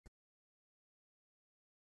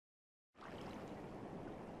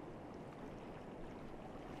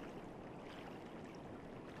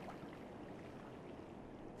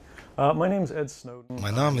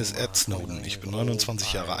Mein Name ist Ed Snowden. Ich bin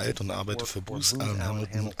 29 Jahre alt und arbeite für Bruce Allen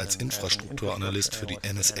Hamilton als Infrastrukturanalyst für die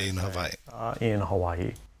NSA in Hawaii.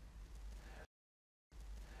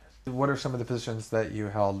 What are some of the positions that you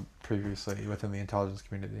held previously within the intelligence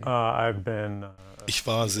community? Ich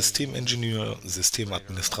war Systemingenieur,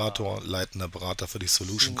 Systemadministrator, leitender Berater für die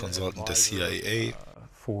Solution Consultant der CIA,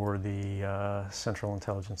 for the Central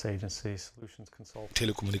Intelligence Agency Solutions Consultant,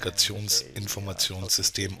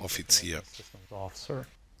 Telekommunikations-Informationssystemoffizier. Systems Officer.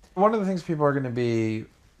 One of the things people are going to be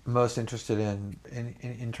most interested in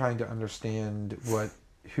trying to understand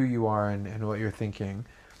who you are and what you're thinking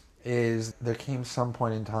is there came some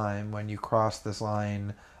point in time when you crossed this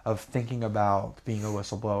line of thinking about being a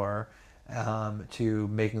whistleblower to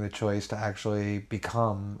making the choice to actually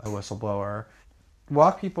become a whistleblower.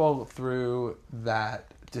 Walk people through that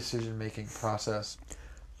decision-making process.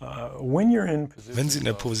 Wenn Sie in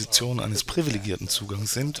der Position eines privilegierten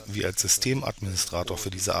Zugangs sind, wie als Systemadministrator für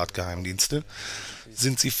diese Art Geheimdienste,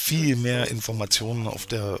 sind Sie viel mehr Informationen auf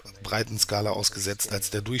der breiten Skala ausgesetzt als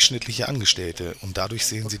der durchschnittliche Angestellte und dadurch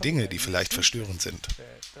sehen Sie Dinge, die vielleicht verstörend sind.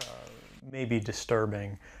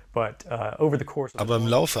 Aber im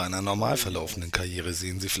Laufe einer normal verlaufenden Karriere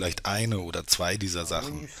sehen Sie vielleicht eine oder zwei dieser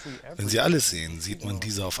Sachen. Wenn Sie alles sehen, sieht man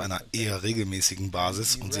diese auf einer eher regelmäßigen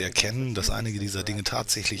Basis und Sie erkennen, dass einige dieser Dinge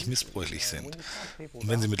tatsächlich missbräuchlich sind. Und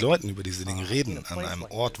wenn Sie mit Leuten über diese Dinge reden, an einem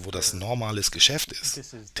Ort, wo das normales Geschäft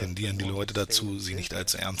ist, tendieren die Leute dazu, sie nicht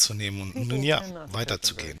allzu ernst zu nehmen und nun ja,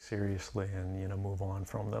 weiterzugehen.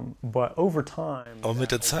 Aber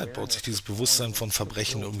mit der Zeit baut sich dieses Bewusstsein von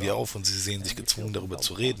Verbrechen irgendwie auf und Sie sehen sich gezwungen, darüber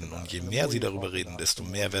zu reden. Und je mehr Sie darüber reden, desto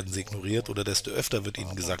mehr werden Sie ignoriert oder desto öfter wird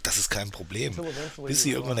Ihnen gesagt, das ist kein Problem. Bis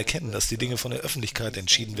Sie irgendwann erkennen, dass die Dinge von der Öffentlichkeit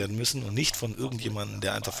entschieden werden müssen und nicht von irgendjemandem,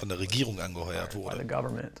 der einfach von der Regierung angeheuert wurde.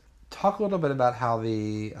 Talk a little bit about how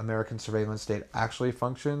the American surveillance state actually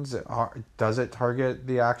functions. Does it target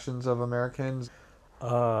the actions of Americans?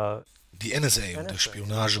 Die NSA und der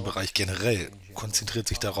Spionagebereich generell konzentriert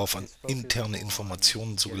sich darauf, an interne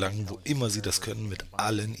Informationen zu gelangen, wo immer sie das können, mit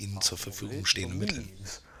allen ihnen zur Verfügung stehenden Mitteln.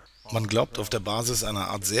 Man glaubt auf der Basis einer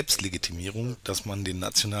Art Selbstlegitimierung, dass man den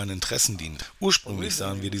nationalen Interessen dient. Ursprünglich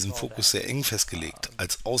sahen wir diesen Fokus sehr eng festgelegt,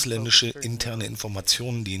 als ausländische interne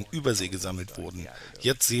Informationen, die in Übersee gesammelt wurden.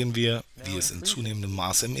 Jetzt sehen wir, wie es in zunehmendem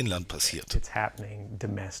Maße im Inland passiert.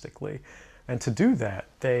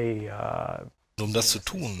 Um das zu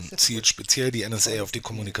tun, zielt speziell die NSA auf die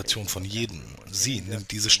Kommunikation von jedem. Sie nimmt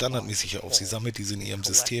diese standardmäßig auf, sie sammelt diese in ihrem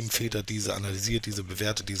System, filtert diese, analysiert diese,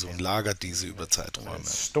 bewertet diese und lagert diese über Zeiträume.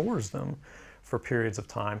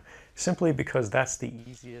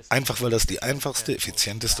 Einfach weil das die einfachste,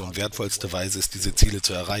 effizienteste und wertvollste Weise ist, diese Ziele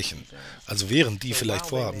zu erreichen. Also während die vielleicht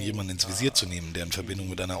vorhaben, jemanden ins Visier zu nehmen, der in Verbindung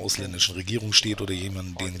mit einer ausländischen Regierung steht oder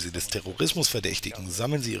jemanden, den sie des Terrorismus verdächtigen,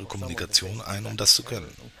 sammeln sie ihre Kommunikation ein, um das zu können.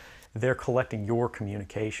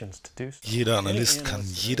 Jeder Analyst kann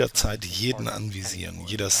jederzeit jeden anvisieren,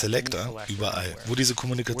 jeder Selector, überall. Wo diese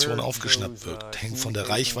Kommunikation aufgeschnappt wird, hängt von der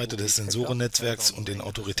Reichweite des Sensorennetzwerks und den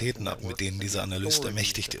Autoritäten ab, mit denen dieser Analyst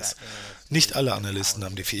ermächtigt ist. Nicht alle Analysten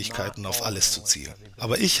haben die Fähigkeiten, auf alles zu zielen.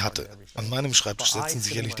 Aber ich hatte. An meinem Schreibtisch sitzen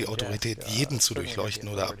sicherlich die Autorität, jeden zu durchleuchten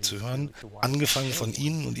oder abzuhören, angefangen von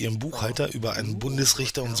Ihnen und Ihrem Buchhalter über einen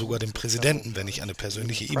Bundesrichter und sogar den Präsidenten, wenn ich eine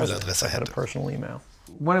persönliche E-Mail-Adresse hätte.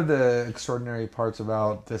 One of the extraordinary parts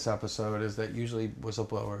about this episode is that usually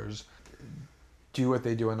whistleblowers do what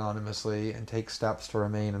they do anonymously and take steps to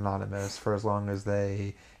remain anonymous for as long as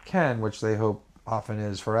they can, which they hope often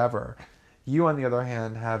is forever. You, on the other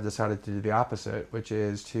hand, have decided to do the opposite, which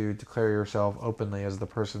is to declare yourself openly as the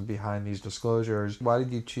person behind these disclosures. Why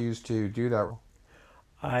did you choose to do that?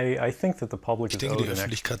 Ich denke, die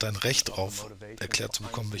Öffentlichkeit hat ein Recht darauf, erklärt zu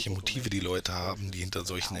bekommen, welche Motive die Leute haben, die hinter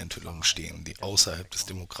solchen Enthüllungen stehen, die außerhalb des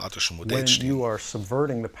demokratischen Modells stehen.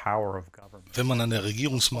 Wenn man an der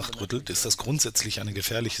Regierungsmacht rüttelt, ist das grundsätzlich eine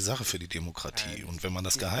gefährliche Sache für die Demokratie. Und wenn man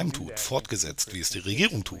das geheim tut, fortgesetzt, wie es die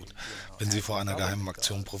Regierung tut, wenn sie vor einer geheimen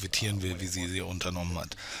Aktion profitieren will, wie sie unternommen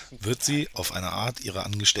hat, wird sie auf eine Art ihrer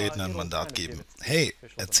Angestellten ein Mandat geben. Hey,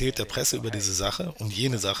 erzählt der Presse über diese Sache und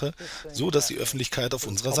jene Sache, so dass die Öffentlichkeit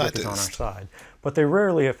auf unserer Seite ist.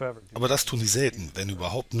 Aber das tun die selten, wenn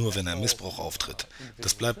überhaupt nur, wenn ein Missbrauch auftritt.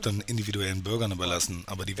 Das bleibt dann individuellen Bürgern überlassen,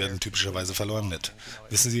 aber die werden typischerweise verleugnet.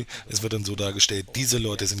 Wissen Sie, es wird dann so dargestellt, diese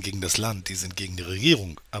Leute sind gegen das Land, die sind gegen die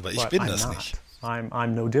Regierung, aber ich bin das nicht.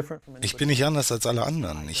 Ich bin nicht anders als alle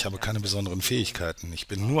anderen. Ich habe keine besonderen Fähigkeiten. Ich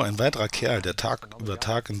bin nur ein weiterer Kerl, der Tag über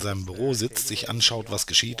Tag in seinem Büro sitzt, sich anschaut, was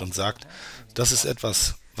geschieht und sagt, das ist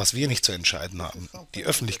etwas, was wir nicht zu entscheiden haben. Die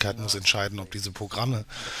Öffentlichkeit muss entscheiden, ob diese Programme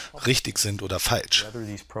richtig sind oder falsch.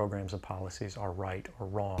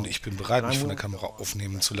 Und ich bin bereit, mich von der Kamera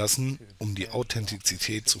aufnehmen zu lassen, um die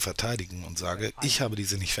Authentizität zu verteidigen und sage, ich habe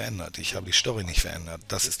diese nicht verändert, ich habe die Story nicht verändert.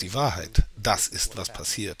 Das ist die Wahrheit. Das ist, was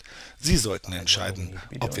passiert. Sie sollten entscheiden,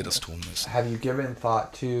 ob wir das tun müssen. Have you given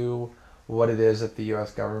thought to what it is that the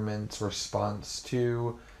US government's response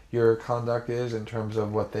to your conduct is in terms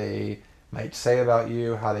of what they might say about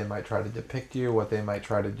you, how they might try to depict you, what they might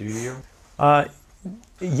try to do to you?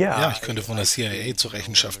 Ja, ich könnte von der CIA zur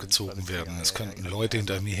Rechenschaft gezogen werden. Es könnten Leute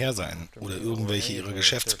hinter mir her sein oder irgendwelche ihrer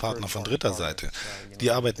Geschäftspartner von dritter Seite.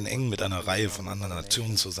 Die arbeiten eng mit einer Reihe von anderen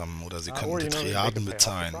Nationen zusammen oder sie könnten die Triaden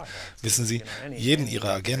bezahlen. Wissen Sie, jeden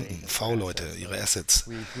ihrer Agenten, V-Leute, ihre Assets.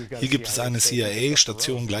 Hier gibt es eine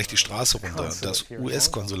CIA-Station gleich die Straße runter, das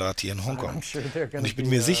US-Konsulat hier in Hongkong. Und ich bin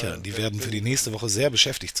mir sicher, die werden für die nächste Woche sehr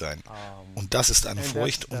beschäftigt sein. Und das ist eine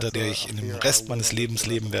Furcht, unter der ich in dem Rest meines Lebens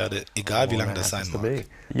leben werde, egal wie lange das sein mag.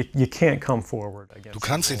 Du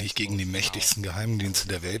kannst dich nicht gegen die mächtigsten Geheimdienste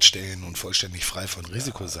der Welt stellen und vollständig frei von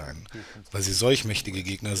Risiko sein, weil sie solch mächtige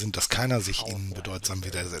Gegner sind, dass keiner sich ihnen bedeutsam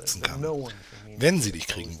widersetzen kann. Wenn sie dich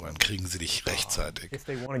kriegen wollen, kriegen sie dich rechtzeitig.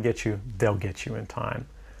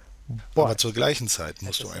 Aber zur gleichen Zeit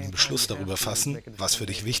musst du einen Beschluss darüber fassen, was für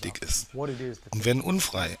dich wichtig ist. Und wenn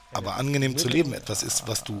unfrei, aber angenehm zu leben etwas ist,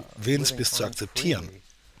 was du willens bist zu akzeptieren,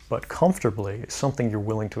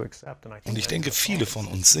 und ich denke, viele von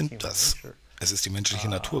uns sind das. Es ist die menschliche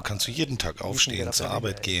Natur. Kannst du jeden Tag aufstehen, zur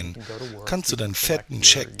Arbeit gehen? Kannst du deinen fetten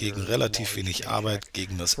Scheck gegen relativ wenig Arbeit,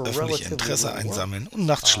 gegen das öffentliche Interesse einsammeln und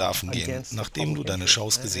nachts schlafen gehen, nachdem du deine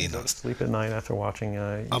Shows gesehen hast?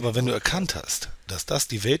 Aber wenn du erkannt hast, dass das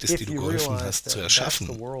die Welt ist, die du geholfen hast zu erschaffen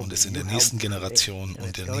und es in der nächsten Generation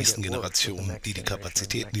und der nächsten Generation, die die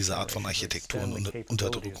Kapazitäten dieser Art von Architekturen und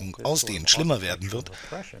Unterdrückung ausdehnen, schlimmer werden wird,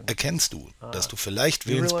 erkennst du, dass du vielleicht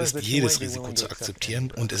willens bist, jedes Risiko zu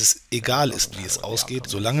akzeptieren und es egal ist, wie es ausgeht,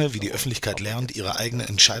 solange wie die Öffentlichkeit lernt, ihre eigene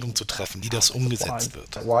Entscheidung zu treffen, wie das umgesetzt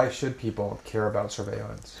wird.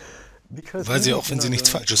 Weil sie auch, wenn sie nichts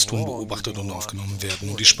Falsches tun, beobachtet und aufgenommen werden.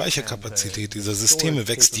 Und die Speicherkapazität dieser Systeme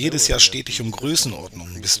wächst jedes Jahr stetig um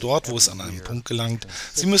Größenordnungen, bis dort, wo es an einen Punkt gelangt,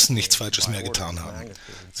 sie müssen nichts Falsches mehr getan haben.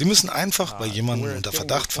 Sie müssen einfach bei jemandem unter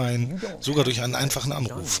Verdacht fallen, sogar durch einen einfachen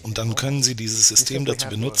Anruf. Und dann können sie dieses System dazu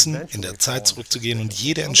benutzen, in der Zeit zurückzugehen und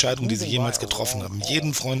jede Entscheidung, die sie jemals getroffen haben,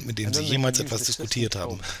 jeden Freund, mit dem sie jemals etwas diskutiert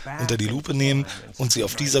haben, unter die Lupe nehmen und sie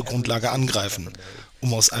auf dieser Grundlage angreifen,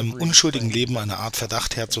 um aus einem unschuldigen Leben eine Art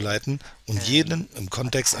Verdacht herzuleiten und jeden im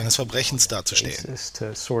Kontext eines Verbrechens darzustellen.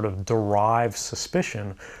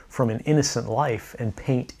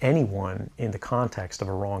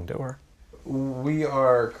 We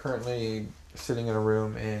are currently sitting in a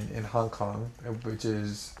room in Hong Kong, which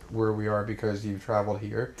is where we are because you traveled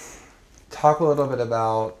here. Talk a little bit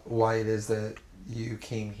about why it is that you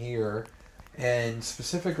came here, and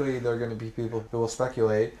specifically there are going to be people who will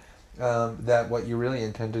speculate that what you really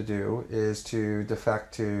intend to do is to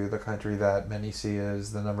defect to the country that many see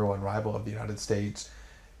as the number one rival of the United States,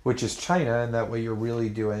 which is China, and that what you're really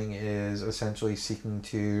doing is essentially seeking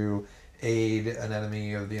to aid an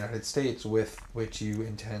enemy of the United States with which you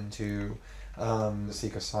intend to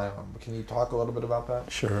seek asylum. Can you talk a little bit about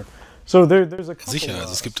that? Sure. Sicher,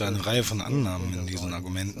 also es gibt eine Reihe von Annahmen in diesen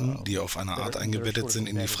Argumenten, die auf eine Art eingebettet sind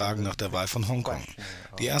in die Fragen nach der Wahl von Hongkong.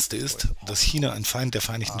 Die erste ist, dass China ein Feind der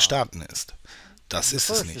Vereinigten Staaten ist. Das ist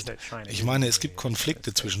es nicht. Ich meine, es gibt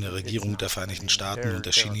Konflikte zwischen der Regierung der Vereinigten Staaten und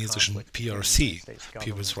der chinesischen PRC,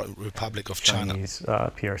 People's Republic of China.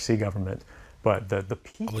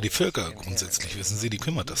 Aber die Völker grundsätzlich, wissen Sie, die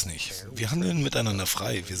kümmert das nicht. Wir handeln miteinander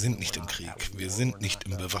frei, wir sind nicht im Krieg, wir sind nicht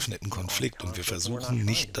im bewaffneten Konflikt und wir versuchen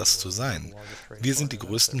nicht, das zu sein. Wir sind die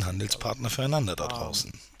größten Handelspartner füreinander da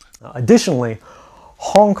draußen. Additionally,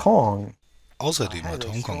 Hong Kong. Außerdem hat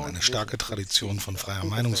Hongkong eine starke Tradition von freier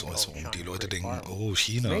Meinungsäußerung. Die Leute denken, oh,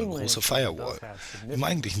 China, große Firewall. Im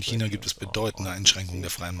eigentlichen China gibt es bedeutende Einschränkungen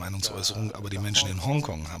der freien Meinungsäußerung, aber die Menschen in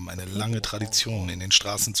Hongkong haben eine lange Tradition, in den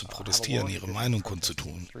Straßen zu protestieren, ihre Meinung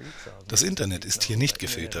kundzutun. Das Internet ist hier nicht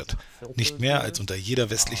gefiltert, nicht mehr als unter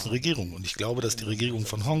jeder westlichen Regierung. Und ich glaube, dass die Regierung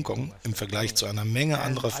von Hongkong im Vergleich zu einer Menge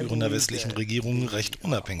anderer führender westlichen Regierungen recht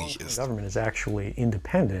unabhängig ist.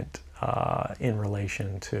 In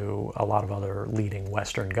relation to a lot of other leading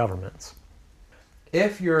Western governments.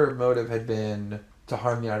 If your motive had been to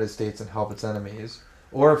harm the United States and help its enemies,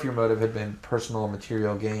 or if your motive had been personal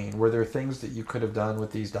material gain, were there things that you could have done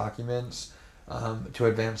with these documents to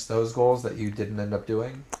advance those goals that you didn't end up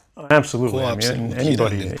doing? Absolutely. I Absolut. mean, Jeder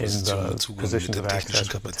anybody in den in Positionen the und Zugang positions mit den of technischen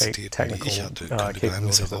access with the Kapazitäten, die ich hatte, könnte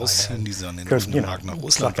Geheimnisse capabilities that I rausziehen, had die sie an den could, offenen Markt nach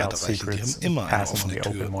Russland suck out weiterreichen. Die haben secrets, immer eine pass them on offene the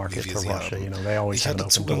Tür, open wie market wir to sie Russia. haben. They always Ich have an hatte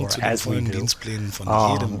open Zugang door, zu den as we vollen do. Dienstplänen von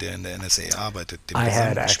jedem, der in der NSA arbeitet, dem I had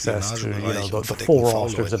gesamten access to, Spionagebereich und the full verdeckten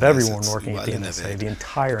rosters of V-Leuten everyone Assets working at überall the in der NSA, Welt. the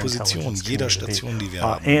entire Die Position intelligence jeder community, Station, die wir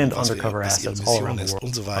haben, and was undercover ihre assets all Mission around the ist world.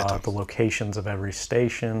 und so weiter. The locations of every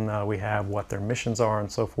station we have, what their missions are,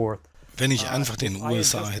 and so forth. Wenn ich einfach den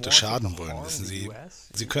USA hätte schaden wollen, wissen Sie,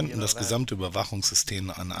 Sie könnten das gesamte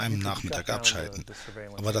Überwachungssystem an einem Nachmittag abschalten.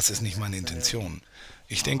 Aber das ist nicht meine Intention.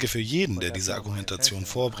 Ich denke, für jeden, der diese Argumentation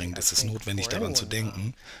vorbringt, ist es notwendig daran zu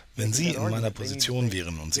denken, wenn Sie in meiner Position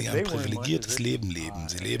wären und Sie ein privilegiertes Leben leben,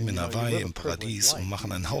 Sie leben in Hawaii im Paradies und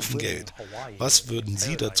machen einen Haufen Geld, was würden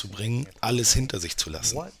Sie dazu bringen, alles hinter sich zu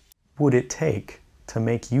lassen? What would it take to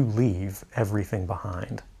make you leave everything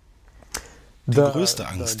behind? Die größte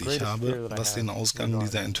Angst, die ich habe, was den Ausgang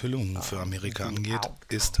dieser Enthüllungen für Amerika angeht,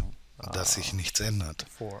 ist, dass sich nichts ändert.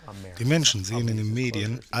 Die Menschen sehen in den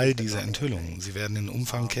Medien all diese Enthüllungen. Sie werden den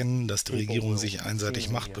Umfang kennen, dass die Regierung sich einseitig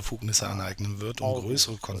Machtbefugnisse aneignen wird, um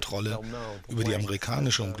größere Kontrolle über die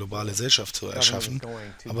amerikanische und globale Gesellschaft zu erschaffen,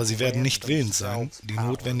 aber sie werden nicht willens sein, die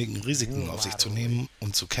notwendigen Risiken auf sich zu nehmen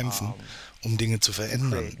und zu kämpfen, um Dinge zu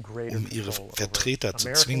verändern, um ihre Vertreter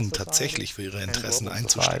zu zwingen, tatsächlich für ihre Interessen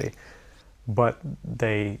einzustehen. But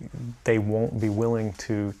they won't be willing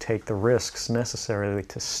to take the risks necessarily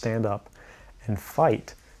to stand up and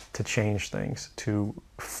fight to change things, to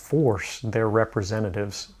force their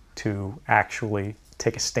representatives to actually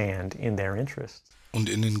take a stand in their interests. Und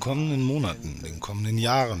in den kommenden Monaten, den kommenden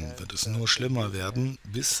Jahren wird es nur schlimmer werden,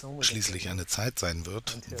 bis schließlich eine Zeit sein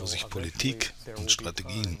wird, wo sich Politik und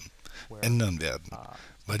Strategien ändern werden.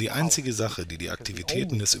 Weil die einzige Sache, die die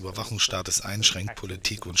Aktivitäten des Überwachungsstaates einschränkt,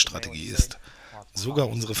 Politik und Strategie ist. Sogar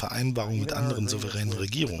unsere Vereinbarung mit anderen souveränen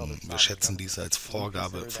Regierungen, wir schätzen dies als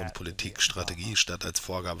Vorgabe von Politik, Strategie statt als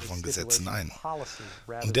Vorgabe von Gesetzen ein.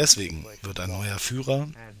 Und deswegen wird ein neuer Führer,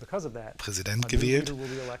 Präsident gewählt.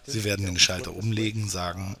 Sie werden den Schalter umlegen,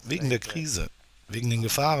 sagen, wegen der Krise, wegen den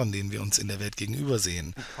Gefahren, denen wir uns in der Welt gegenüber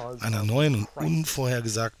sehen, einer neuen und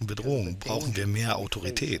unvorhergesagten Bedrohung, brauchen wir mehr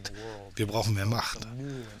Autorität. Wir brauchen mehr Macht.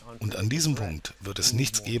 Und an diesem Punkt wird es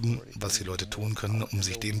nichts geben, was die Leute tun können, um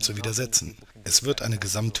sich dem zu widersetzen. Es wird eine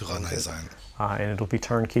Gesamttyrannei sein. And it'll be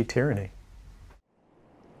turnkey tyranny.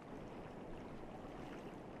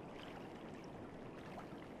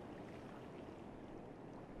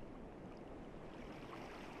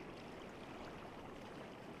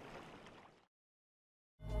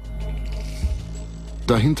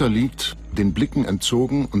 Dahinter liegt, den Blicken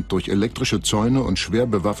entzogen und durch elektrische Zäune und schwer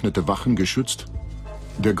bewaffnete Wachen geschützt,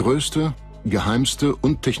 der größte, geheimste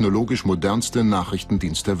und technologisch modernste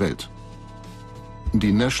Nachrichtendienst der Welt.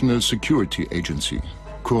 Die National Security Agency,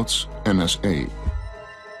 kurz NSA.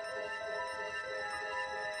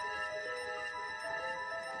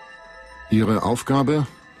 Ihre Aufgabe?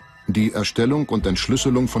 Die Erstellung und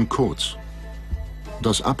Entschlüsselung von Codes.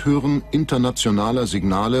 Das Abhören internationaler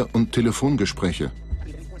Signale und Telefongespräche.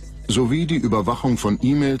 Sowie die Überwachung von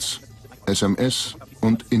E-Mails, SMS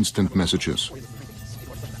und Instant Messages.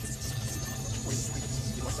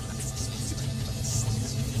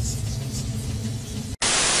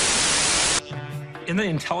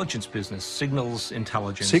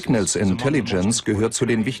 Signals Intelligence gehört zu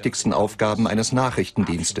den wichtigsten Aufgaben eines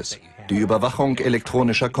Nachrichtendienstes. Die Überwachung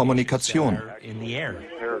elektronischer Kommunikation.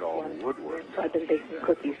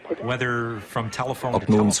 Ob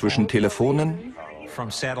nun zwischen Telefonen,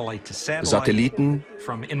 Satelliten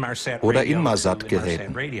oder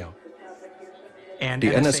Inmarsat-Geräten. Die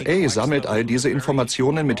NSA sammelt all diese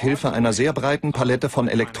Informationen mit Hilfe einer sehr breiten Palette von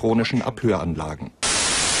elektronischen Abhöranlagen.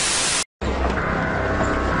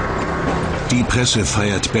 Die Presse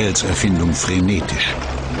feiert Bells Erfindung frenetisch.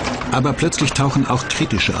 Aber plötzlich tauchen auch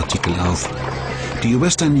kritische Artikel auf. Die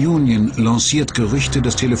Western Union lanciert Gerüchte,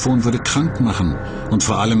 das Telefon würde krank machen und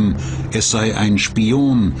vor allem, es sei ein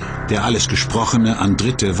Spion, der alles Gesprochene an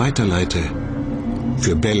Dritte weiterleite.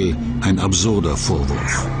 Für Bell ein absurder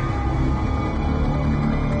Vorwurf.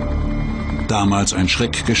 Damals ein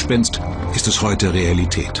Schreckgespenst, ist es heute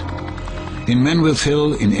Realität. In Manwith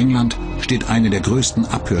Hill in England steht eine der größten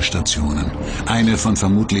Abhörstationen, eine von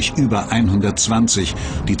vermutlich über 120,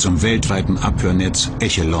 die zum weltweiten Abhörnetz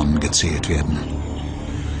Echelon gezählt werden.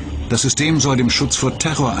 Das System soll dem Schutz vor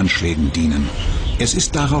Terroranschlägen dienen. Es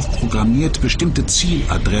ist darauf programmiert, bestimmte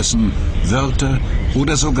Zieladressen, Wörter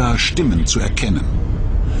oder sogar Stimmen zu erkennen.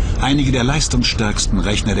 Einige der leistungsstärksten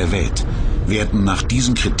Rechner der Welt werten nach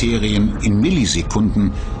diesen Kriterien in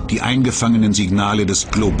Millisekunden die eingefangenen Signale des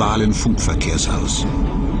globalen Funkverkehrs aus.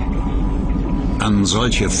 An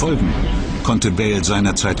solche Folgen konnte Bale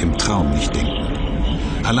seinerzeit im Traum nicht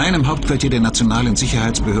denken. Allein im Hauptquartier der Nationalen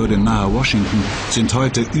Sicherheitsbehörde nahe Washington sind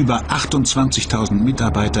heute über 28.000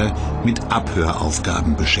 Mitarbeiter mit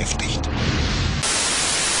Abhöraufgaben beschäftigt.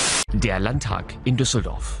 Der Landtag in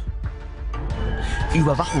Düsseldorf.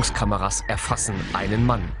 Überwachungskameras erfassen einen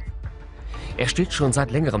Mann. Er steht schon seit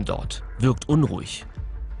längerem dort, wirkt unruhig,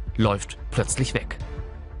 läuft plötzlich weg.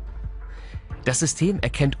 Das System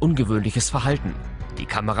erkennt ungewöhnliches Verhalten. Die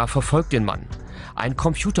Kamera verfolgt den Mann. Ein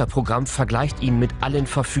Computerprogramm vergleicht ihn mit allen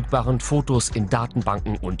verfügbaren Fotos in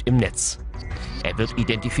Datenbanken und im Netz. Er wird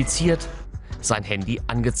identifiziert, sein Handy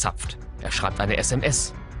angezapft. Er schreibt eine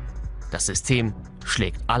SMS. Das System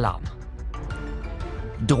schlägt Alarm.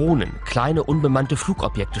 Drohnen, kleine unbemannte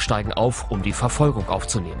Flugobjekte steigen auf, um die Verfolgung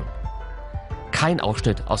aufzunehmen. Kein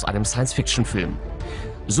Ausschnitt aus einem Science-Fiction-Film.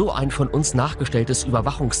 So ein von uns nachgestelltes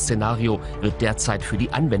Überwachungsszenario wird derzeit für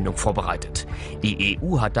die Anwendung vorbereitet. Die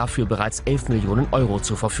EU hat dafür bereits 11 Millionen Euro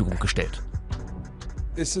zur Verfügung gestellt.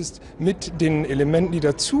 Es ist mit den Elementen, die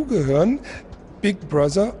dazugehören, Big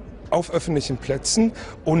Brother auf öffentlichen Plätzen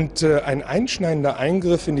und ein einschneidender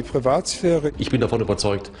Eingriff in die Privatsphäre. Ich bin davon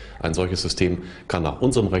überzeugt, ein solches System kann nach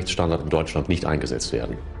unserem Rechtsstandard in Deutschland nicht eingesetzt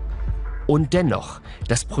werden. Und dennoch,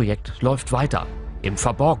 das Projekt läuft weiter. Im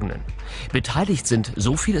Verborgenen. Beteiligt sind,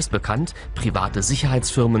 so viel ist bekannt, private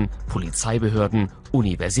Sicherheitsfirmen, Polizeibehörden,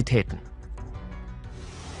 Universitäten.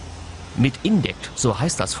 Mit INDECT, so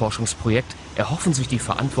heißt das Forschungsprojekt, erhoffen sich die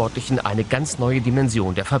Verantwortlichen eine ganz neue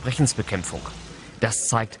Dimension der Verbrechensbekämpfung. Das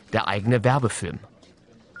zeigt der eigene Werbefilm.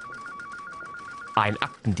 Ein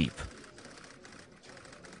Aktendieb.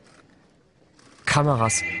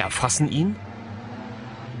 Kameras erfassen ihn,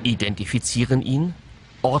 identifizieren ihn,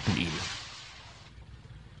 orten ihn.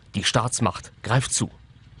 Die Staatsmacht greift zu.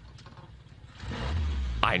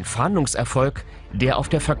 Ein Fahndungserfolg, der auf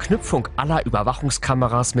der Verknüpfung aller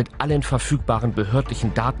Überwachungskameras mit allen verfügbaren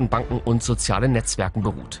behördlichen Datenbanken und sozialen Netzwerken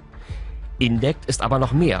beruht. INDECT ist aber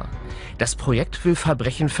noch mehr. Das Projekt will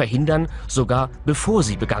Verbrechen verhindern, sogar bevor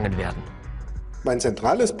sie begangen werden. Mein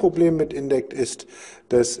zentrales Problem mit INDECT ist,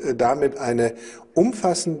 dass damit eine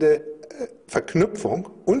umfassende Verknüpfung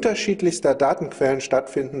unterschiedlichster Datenquellen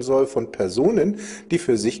stattfinden soll von Personen, die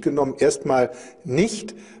für sich genommen erstmal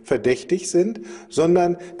nicht verdächtig sind,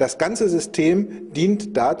 sondern das ganze System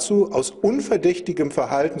dient dazu, aus unverdächtigem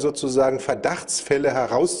Verhalten sozusagen Verdachtsfälle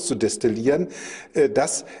herauszudestillieren.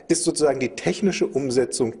 Das ist sozusagen die technische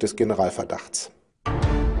Umsetzung des Generalverdachts.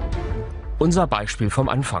 Unser Beispiel vom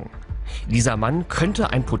Anfang. Dieser Mann könnte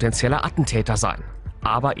ein potenzieller Attentäter sein.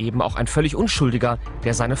 Aber eben auch ein völlig Unschuldiger,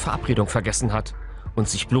 der seine Verabredung vergessen hat und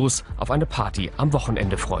sich bloß auf eine Party am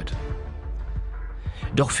Wochenende freut.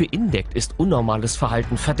 Doch für INDECT ist unnormales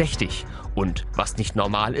Verhalten verdächtig. Und was nicht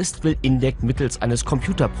normal ist, will INDECT mittels eines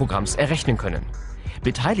Computerprogramms errechnen können.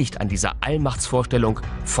 Beteiligt an dieser Allmachtsvorstellung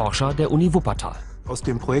Forscher der Uni Wuppertal. Aus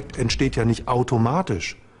dem Projekt entsteht ja nicht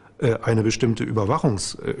automatisch eine bestimmte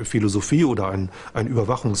Überwachungsphilosophie oder ein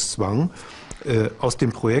Überwachungszwang. Aus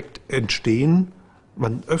dem Projekt entstehen,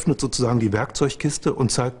 man öffnet sozusagen die Werkzeugkiste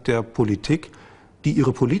und zeigt der Politik, die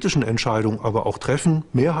ihre politischen Entscheidungen aber auch treffen,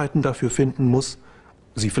 Mehrheiten dafür finden muss,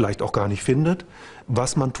 sie vielleicht auch gar nicht findet,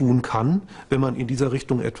 was man tun kann, wenn man in dieser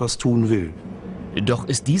Richtung etwas tun will. Doch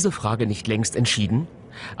ist diese Frage nicht längst entschieden?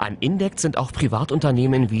 An INDECT sind auch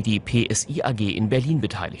Privatunternehmen wie die PSI AG in Berlin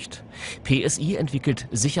beteiligt. PSI entwickelt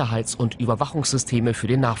Sicherheits- und Überwachungssysteme für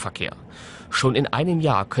den Nahverkehr. Schon in einem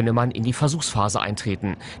Jahr könne man in die Versuchsphase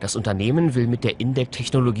eintreten. Das Unternehmen will mit der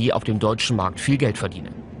INDECT-Technologie auf dem deutschen Markt viel Geld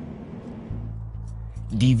verdienen.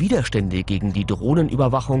 Die Widerstände gegen die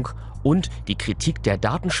Drohnenüberwachung und die Kritik der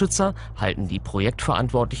Datenschützer halten die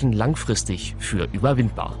Projektverantwortlichen langfristig für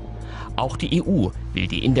überwindbar. Auch die EU will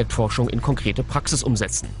die INDECT-Forschung in konkrete Praxis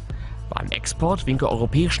umsetzen. Beim Export winke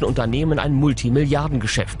europäischen Unternehmen ein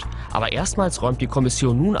Multimilliardengeschäft. Aber erstmals räumt die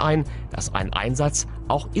Kommission nun ein, dass ein Einsatz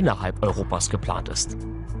auch innerhalb Europas geplant ist.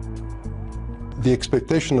 Die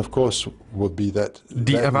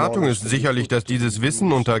Erwartung ist sicherlich, dass dieses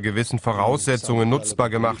Wissen unter gewissen Voraussetzungen nutzbar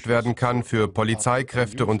gemacht werden kann für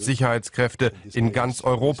Polizeikräfte und Sicherheitskräfte in ganz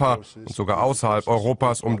Europa und sogar außerhalb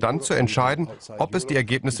Europas, um dann zu entscheiden, ob es die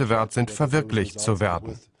Ergebnisse wert sind, verwirklicht zu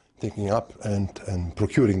werden.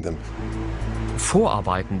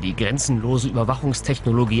 Vorarbeiten, die grenzenlose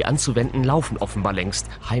Überwachungstechnologie anzuwenden, laufen offenbar längst,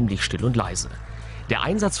 heimlich, still und leise. Der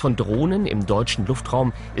Einsatz von Drohnen im deutschen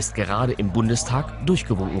Luftraum ist gerade im Bundestag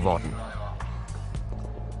durchgewunken worden.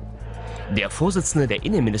 Der Vorsitzende der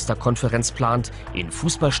Innenministerkonferenz plant, in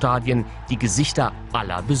Fußballstadien die Gesichter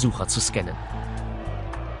aller Besucher zu scannen.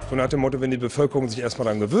 So nach dem Motto, wenn die Bevölkerung sich erstmal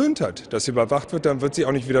daran gewöhnt hat, dass sie überwacht wird, dann wird sie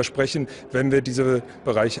auch nicht widersprechen, wenn wir diesen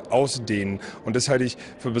Bereich ausdehnen. Und das halte ich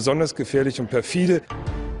für besonders gefährlich und perfide.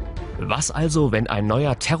 Was also, wenn ein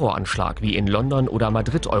neuer Terroranschlag wie in London oder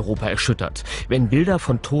Madrid Europa erschüttert, wenn Bilder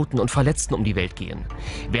von Toten und Verletzten um die Welt gehen?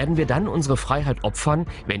 Werden wir dann unsere Freiheit opfern,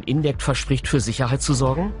 wenn INDECT verspricht, für Sicherheit zu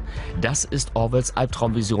sorgen? Das ist Orwells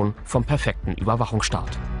Albtraumvision vom perfekten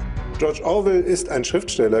Überwachungsstaat. George Orwell ist ein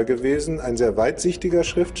Schriftsteller gewesen, ein sehr weitsichtiger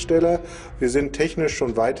Schriftsteller. Wir sind technisch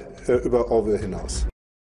schon weit über Orwell hinaus.